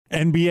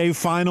NBA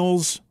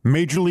Finals,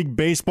 Major League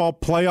Baseball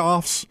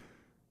playoffs,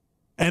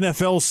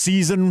 NFL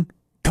season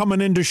coming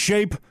into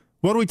shape.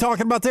 What are we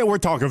talking about today? We're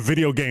talking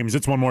video games.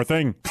 It's One More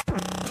Thing.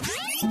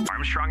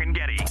 Armstrong and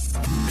Getty.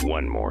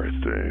 One More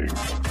Thing.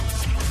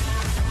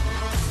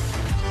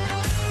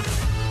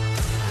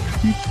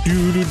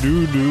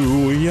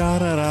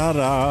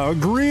 Yada-da-da.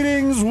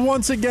 Greetings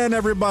once again,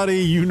 everybody.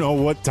 You know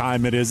what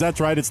time it is. That's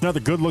right. It's another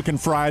good-looking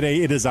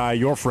Friday. It is I,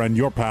 your friend,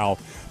 your pal,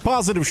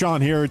 Positive Sean,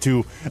 here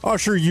to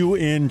usher you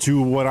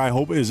into what I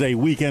hope is a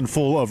weekend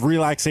full of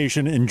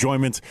relaxation,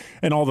 enjoyment,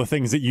 and all the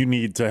things that you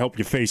need to help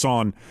you face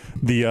on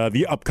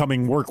the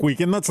upcoming work week.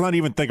 And let's not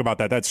even think about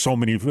that. That's so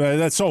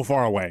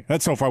far away.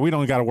 That's so far. We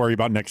don't got to worry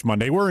about next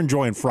Monday. We're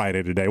enjoying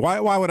Friday today. Why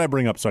would I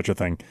bring up such a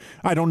thing?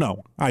 I don't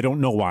know. I don't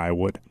know why I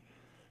would.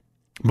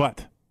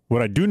 But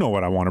what I do know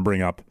what I want to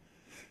bring up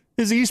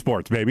is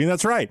esports, baby.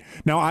 That's right.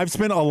 Now, I've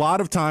spent a lot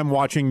of time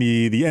watching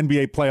the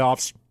NBA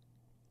playoffs.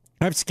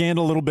 I've scanned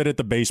a little bit at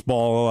the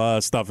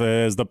baseball stuff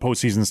as the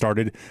postseason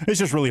started. It's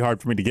just really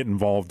hard for me to get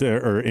involved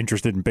or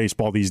interested in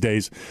baseball these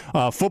days.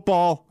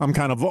 Football, I'm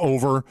kind of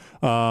over.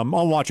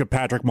 I'll watch a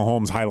Patrick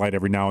Mahomes highlight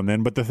every now and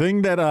then. But the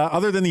thing that,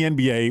 other than the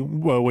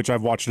NBA, which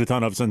I've watched a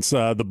ton of since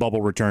the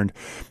bubble returned,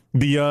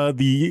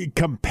 the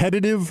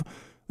competitive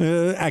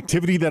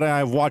activity that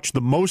I've watched the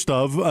most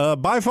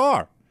of by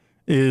far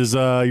is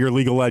your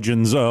League of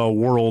Legends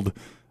World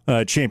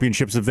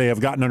Championships. If they have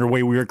gotten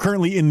underway, we are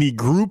currently in the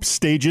group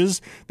stages.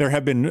 There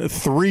have been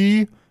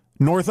 3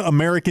 North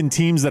American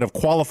teams that have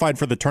qualified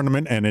for the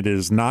tournament, and it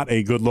is not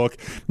a good look.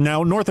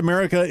 Now, North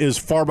America is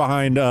far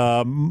behind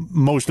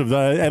most of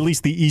at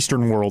least the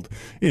Eastern world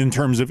in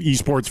terms of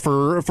esports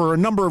for a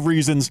number of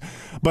reasons.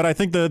 But I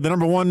think the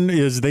number one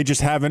is they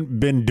just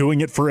haven't been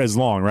doing it for as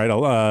long,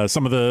 right?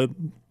 Some of the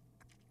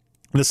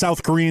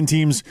South Korean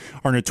teams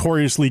are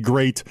notoriously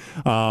great.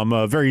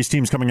 Various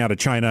teams coming out of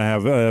China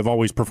have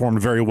always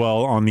performed very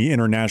well on the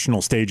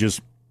international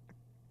stages.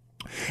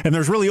 And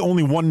there's really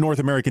only one North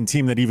American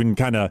team that even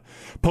kind of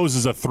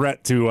poses a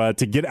threat to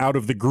get out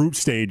of the group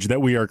stage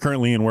that we are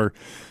currently in, where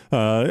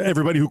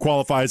everybody who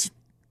qualifies,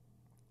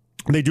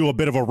 they do a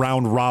bit of a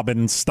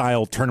round-robin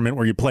style tournament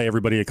where you play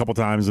everybody a couple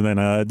times, and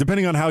then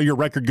depending on how your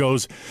record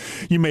goes,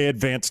 you may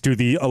advance to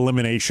the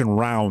elimination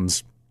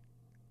rounds.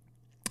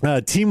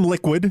 Team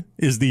Liquid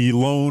is the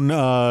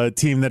lone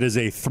team that is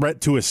a threat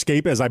to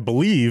escape, as I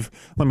believe.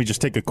 Let me just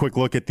take a quick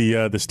look at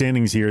the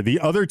standings here. The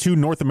other 2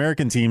 North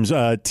American teams,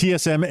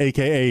 TSM,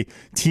 a.k.a.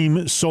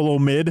 Team Solo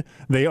Mid,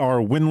 they are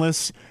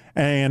winless.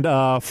 And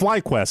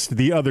FlyQuest,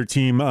 the other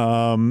team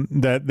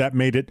that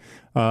made it,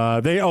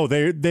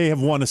 they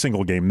have won a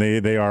single game.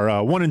 They are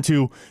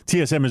 1-2.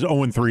 TSM is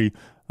 0-3.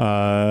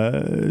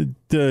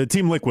 The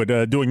Team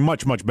Liquid doing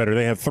much better.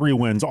 They have 3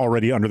 wins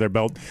already under their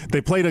belt.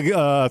 They played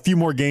a few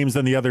more games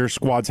than the other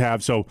squads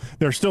have, so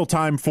there's still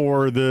time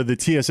for the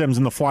TSMs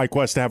and the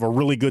FlyQuest to have a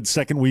really good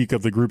second week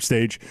of the group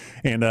stage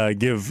and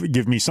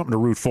give me something to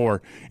root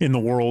for in the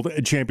World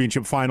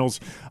Championship Finals.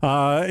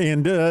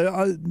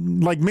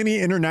 Like many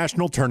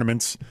international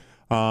tournaments,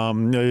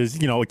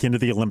 is, akin to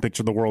the Olympics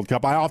or the World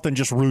Cup, I often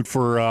just root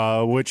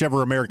for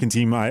whichever American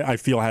team I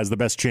feel has the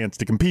best chance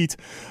to compete.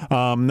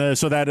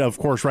 So that, of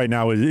course, right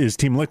now is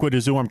Team Liquid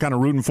is who I'm kind of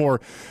rooting for.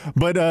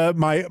 But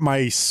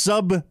my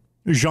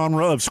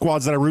sub-genre of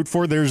squads that I root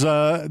for, there's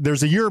a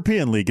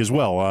European league as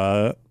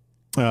well,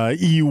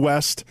 EU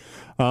West.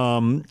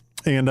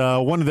 And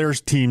one of their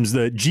teams,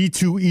 the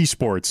G2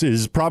 Esports,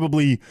 is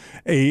probably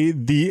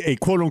a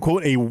quote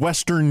unquote a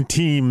Western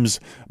team's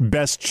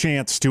best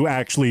chance to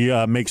actually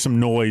make some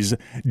noise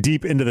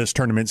deep into this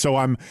tournament. So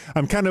I'm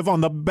kind of on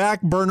the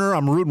back burner.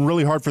 I'm rooting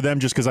really hard for them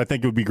just because I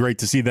think it would be great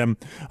to see them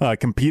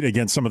compete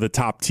against some of the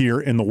top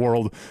tier in the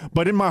world.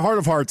 But in my heart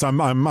of hearts,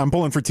 I'm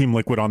pulling for Team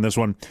Liquid on this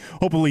one.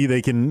 Hopefully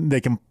they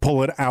can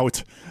pull it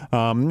out.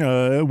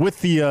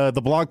 With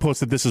the blog post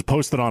that this is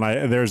posted on,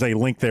 there's a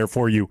link there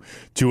for you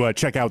to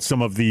check out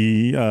some of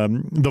the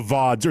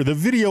VODs or the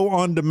video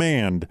on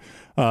demand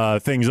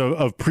things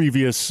of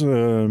previous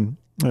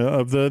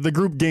of the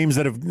group games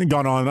that have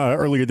gone on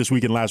earlier this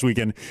week and last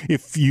weekend.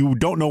 If you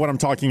don't know what I'm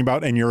talking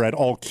about and you're at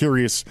all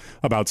curious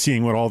about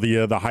seeing what all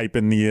the hype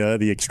and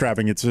the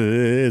extravagance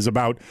is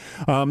about,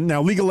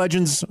 now League of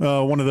Legends,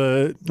 one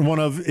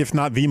of if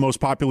not the most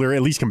popular,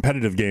 at least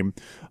competitive game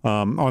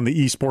on the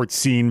esports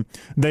scene.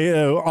 They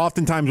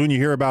oftentimes when you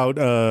hear about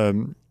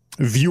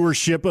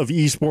viewership of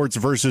esports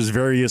versus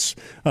various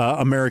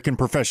American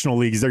professional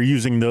leagues, they're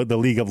using the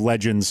League of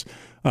Legends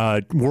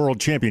World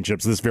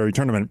Championships, this very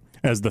tournament,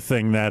 as the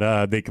thing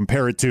that they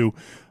compare it to.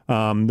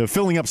 They're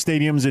filling up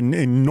stadiums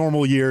in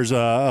normal years.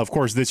 Of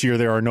course, this year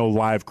there are no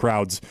live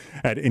crowds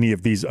at any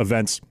of these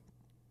events.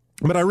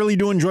 But I really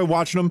do enjoy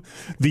watching them.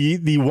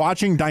 The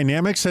watching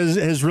dynamics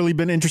has really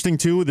been interesting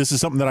too. This is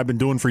something that I've been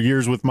doing for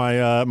years with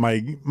my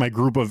my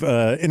group of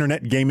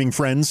internet gaming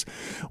friends.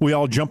 We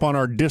all jump on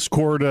our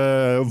Discord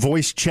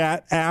voice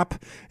chat app,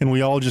 and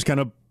we all just kind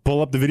of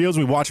pull up the videos.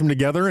 We watch them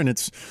together, and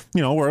it's,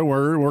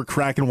 we're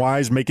cracking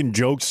wise, making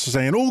jokes,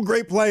 saying, "Oh,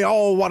 great play!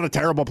 Oh, what a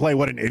terrible play!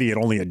 What an idiot!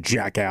 Only a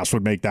jackass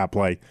would make that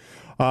play."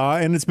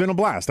 and it's been a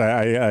blast.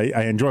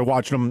 I enjoy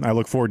watching them. I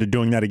look forward to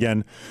doing that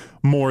again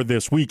more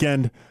this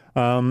weekend.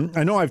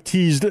 I know I've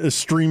teased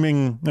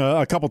streaming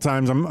a couple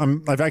times.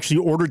 I've actually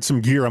ordered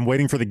some gear. I'm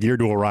waiting for the gear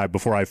to arrive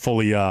before I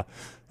fully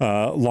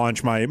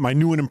launch my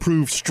new and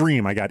improved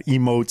stream. I got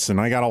emotes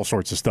and I got all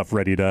sorts of stuff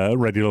ready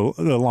to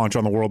launch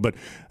on the world. But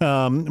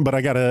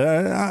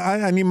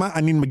I need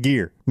my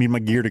gear. Need my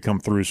gear to come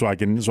through so I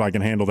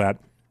can handle that.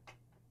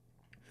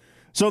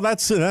 So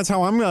that's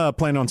how I'm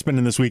planning on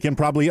spending this weekend.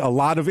 Probably a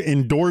lot of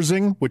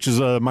indoorsing, which is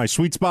my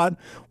sweet spot.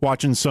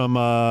 Watching some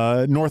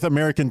North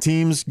American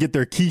teams get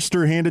their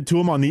keister handed to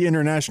them on the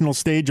international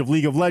stage of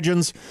League of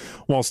Legends,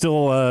 while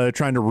still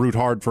trying to root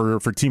hard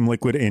for Team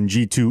Liquid and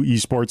G2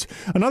 Esports.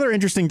 Another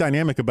interesting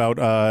dynamic about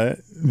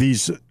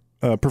these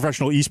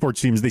professional esports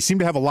teams, they seem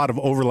to have a lot of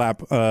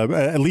overlap,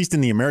 at least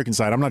in the American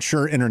side. I'm not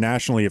sure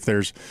internationally if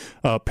there's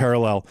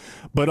parallel,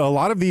 but a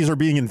lot of these are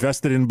being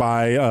invested in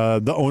by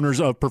the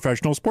owners of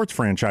professional sports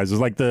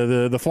franchises, like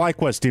the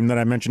FlyQuest team that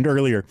I mentioned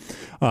earlier,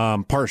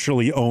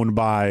 partially owned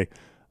by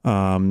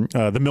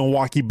the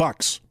Milwaukee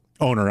Bucks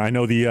owner. I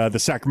know the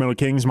Sacramento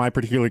Kings, my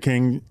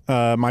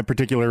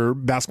particular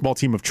basketball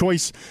team of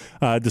choice,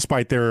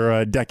 despite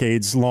their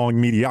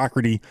decades-long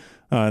mediocrity,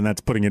 and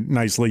that's putting it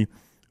nicely.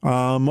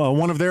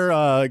 One of their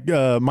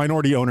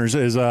minority owners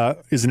is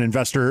an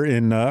investor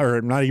in,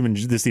 or not even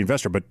just the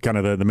investor, but kind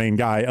of the main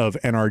guy of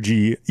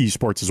NRG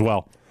Esports as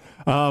well.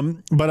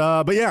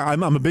 But yeah,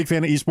 I'm a big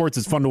fan of esports.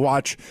 It's fun to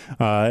watch.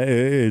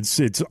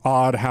 It's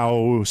odd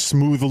how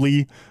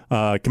smoothly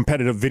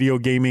competitive video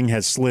gaming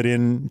has slid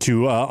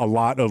into a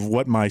lot of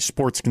what my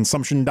sports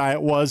consumption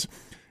diet was.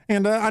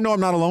 And I know I'm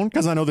not alone,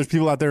 because I know there's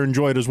people out there who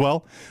enjoy it as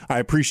well. I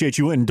appreciate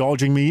you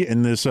indulging me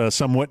in this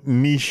somewhat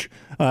niche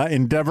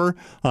endeavor.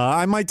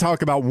 I might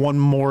talk about one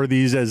more of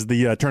these as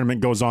the tournament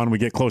goes on. We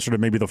get closer to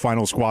maybe the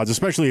final squads,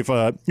 especially if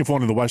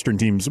one of the Western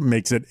teams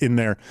makes it in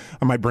there.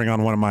 I might bring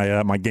on one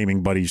of my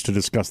gaming buddies to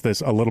discuss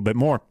this a little bit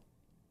more.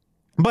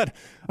 But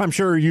I'm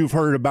sure you've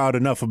heard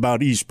enough about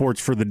esports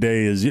for the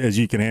day as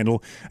you can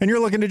handle, and you're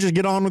looking to just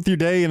get on with your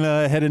day and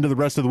head into the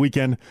rest of the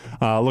weekend.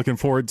 Looking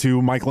forward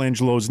to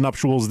Michelangelo's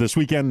nuptials this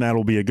weekend.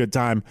 That'll be a good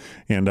time,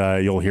 and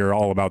you'll hear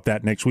all about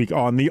that next week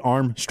on the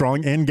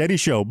Armstrong and Getty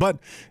Show. But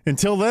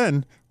until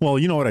then, well,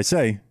 you know what I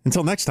say.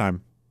 Until next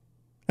time,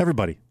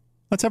 everybody,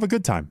 let's have a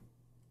good time.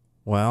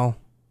 Well,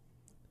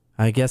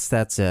 I guess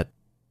that's it.